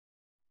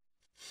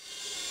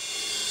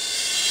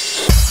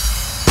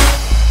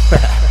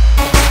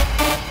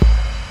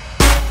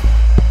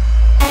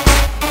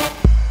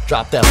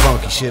Drop that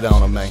funky shit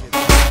on him, man.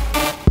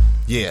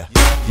 Yeah,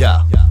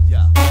 yeah.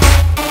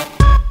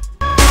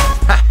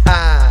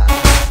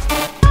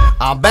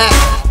 I'm back.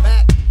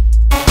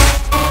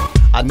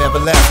 I never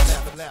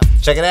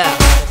left. Check it out.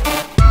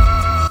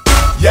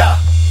 Yeah.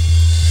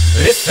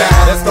 It's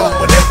time to start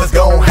whatever's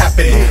gon'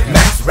 happen.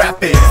 Max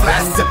rapid,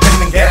 flash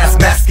sipping and gas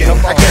masking.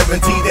 I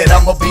guarantee that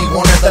I'ma be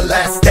one of the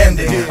last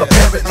standing.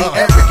 Apparently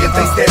arrogant,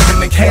 they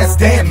staring and can't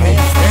stand me.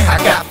 I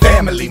got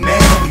family,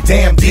 man, we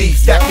damn deep.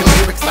 Stacking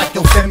lyrics like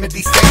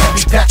Yosemite Sam.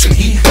 Be packing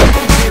heat. You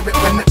can hear it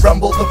when it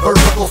rumble, the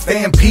vertical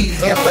stampede.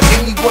 And for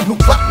anyone who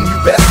plotting, you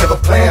best have a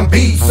plan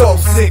B.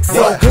 So sick,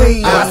 so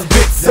clean, I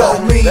spit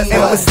so mean. And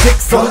with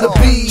sticks on the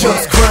beat,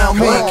 just crown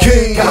me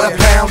king. Got a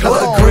pound of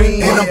the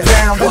green, and I'm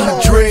down on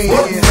the dream.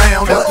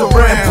 After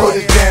round, put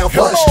it down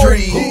for the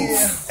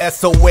streets.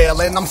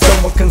 SOL, and I'm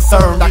somewhat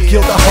concerned. I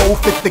killed a whole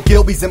fit, the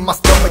gilbies and my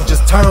stomach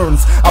just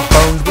turns. I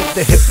burned with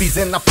the hippies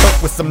and I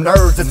fuck with some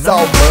nerds. It's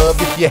all love,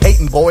 if you're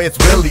hating, boy, it's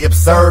really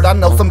absurd. I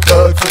know some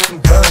thugs with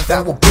some guns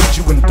that will put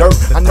you in dirt.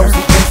 I know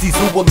some MCs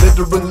who will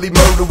literally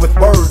murder with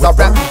words. I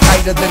rap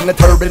tighter than a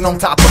turban on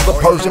top of a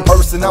Persian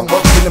person. I'm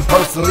working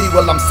impersonally,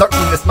 well, I'm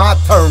certain it's my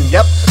turn.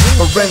 Yep,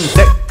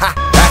 forensic, ha,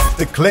 that's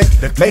the click.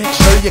 Make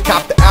sure you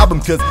cop the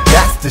album, cause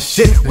that's the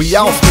shit. We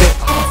all spit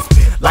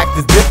like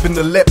this dip in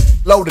the lip,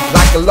 loaded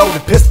like a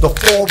loaded pistol,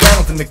 4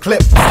 rounds in the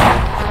clip.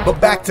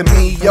 But back to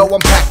me, yo, I'm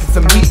packing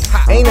some heat.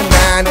 Ain't a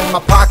 9 in my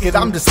pocket,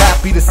 I'm just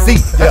happy to see.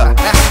 Yeah,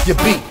 ask your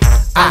beat.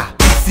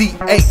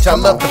 I-C-H, I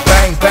love the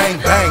bang, bang,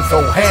 bang.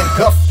 So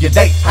handcuff your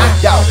date.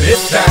 Yo,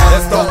 it's time,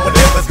 let's start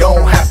whatever's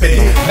gon' happen.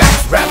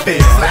 Max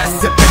rapid, flash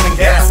sipping and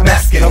gas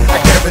masking.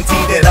 I guarantee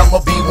that I'ma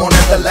be one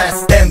of the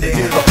last standing.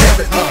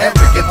 Apparently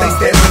arrogant, they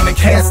staring and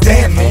can't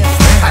stand me.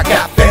 I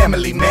got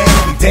family, man,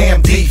 we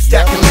damn deep.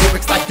 Stacking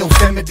lyrics like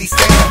Yosemite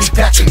Sam. Be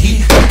packing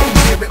heat. You can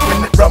hear it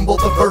when it rumble,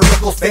 the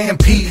vertical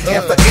stampede.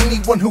 And for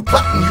anyone who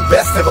plotting, you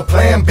best have a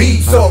plan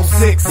B. So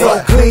sick,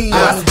 so clean,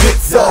 I spit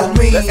so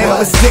mean. And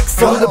with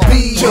sticks on the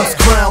beat, just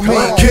crown me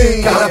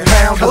king. Got a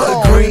pound of the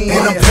green,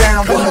 and I'm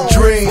down on the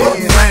dream.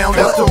 Round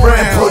after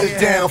round, put it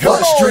down for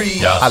the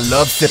street. I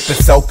love sipping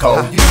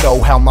SoCo. You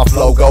know how my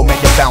flow go.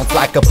 Make it bounce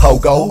like a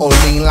pogo, or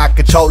lean like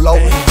a cholo.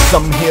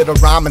 Some hear the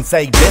rhyme and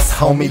say this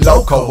homie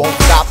loco.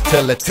 Won't stop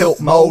till a tilt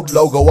mode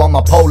logo on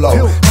my polo.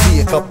 See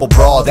a couple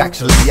broads,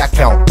 actually I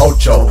count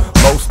ocho.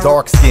 Most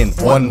dark skin,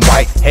 one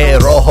white hair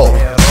rojo.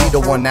 She the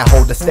one that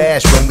hold the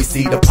stash when we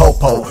see the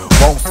popo.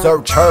 Won't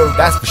search her,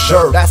 that's for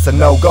sure, that's a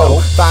no-go.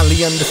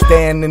 Finally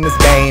understanding this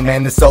game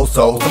and it's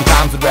so-so.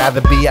 Sometimes I'd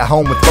rather be at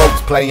home with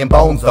folks playing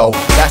bones though.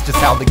 That's just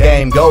how the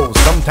game goes.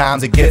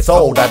 Sometimes it gets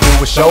old. I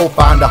do a show,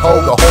 find a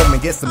hoe, go home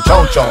and get some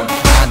chon-chon.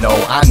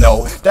 I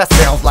know, that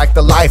sounds like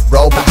the life,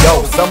 bro. But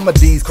yo, some of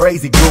these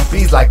crazy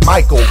groupies like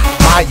Michael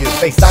Myers,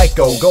 they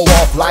psycho, go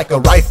off like a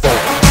rifle.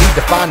 Need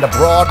to find a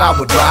broad I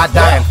would ride,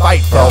 die, and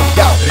fight for.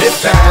 Yo,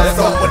 it's time,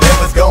 so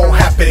whatever's gon'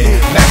 happen.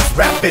 Max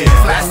rapid,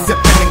 flash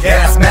sipping and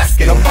gas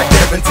masking. I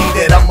guarantee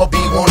that I'ma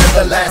be one of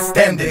the last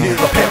standing.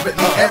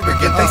 Apparently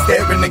arrogant, they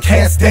staring and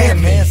can't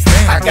stand me.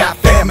 I got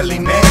family,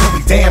 man,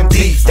 we damn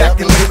deep.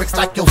 Stacking lyrics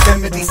like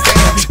Yosemite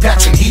Sam. Be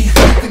packing heat.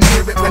 You can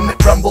hear it when it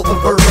rumble, the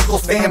vertical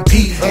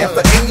stampede. And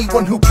for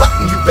anyone who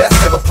plotting, you best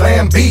have a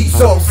plan B.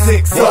 So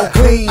sick, so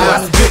clean,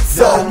 I spit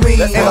so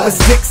mean. And with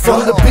sticks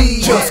on the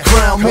beat,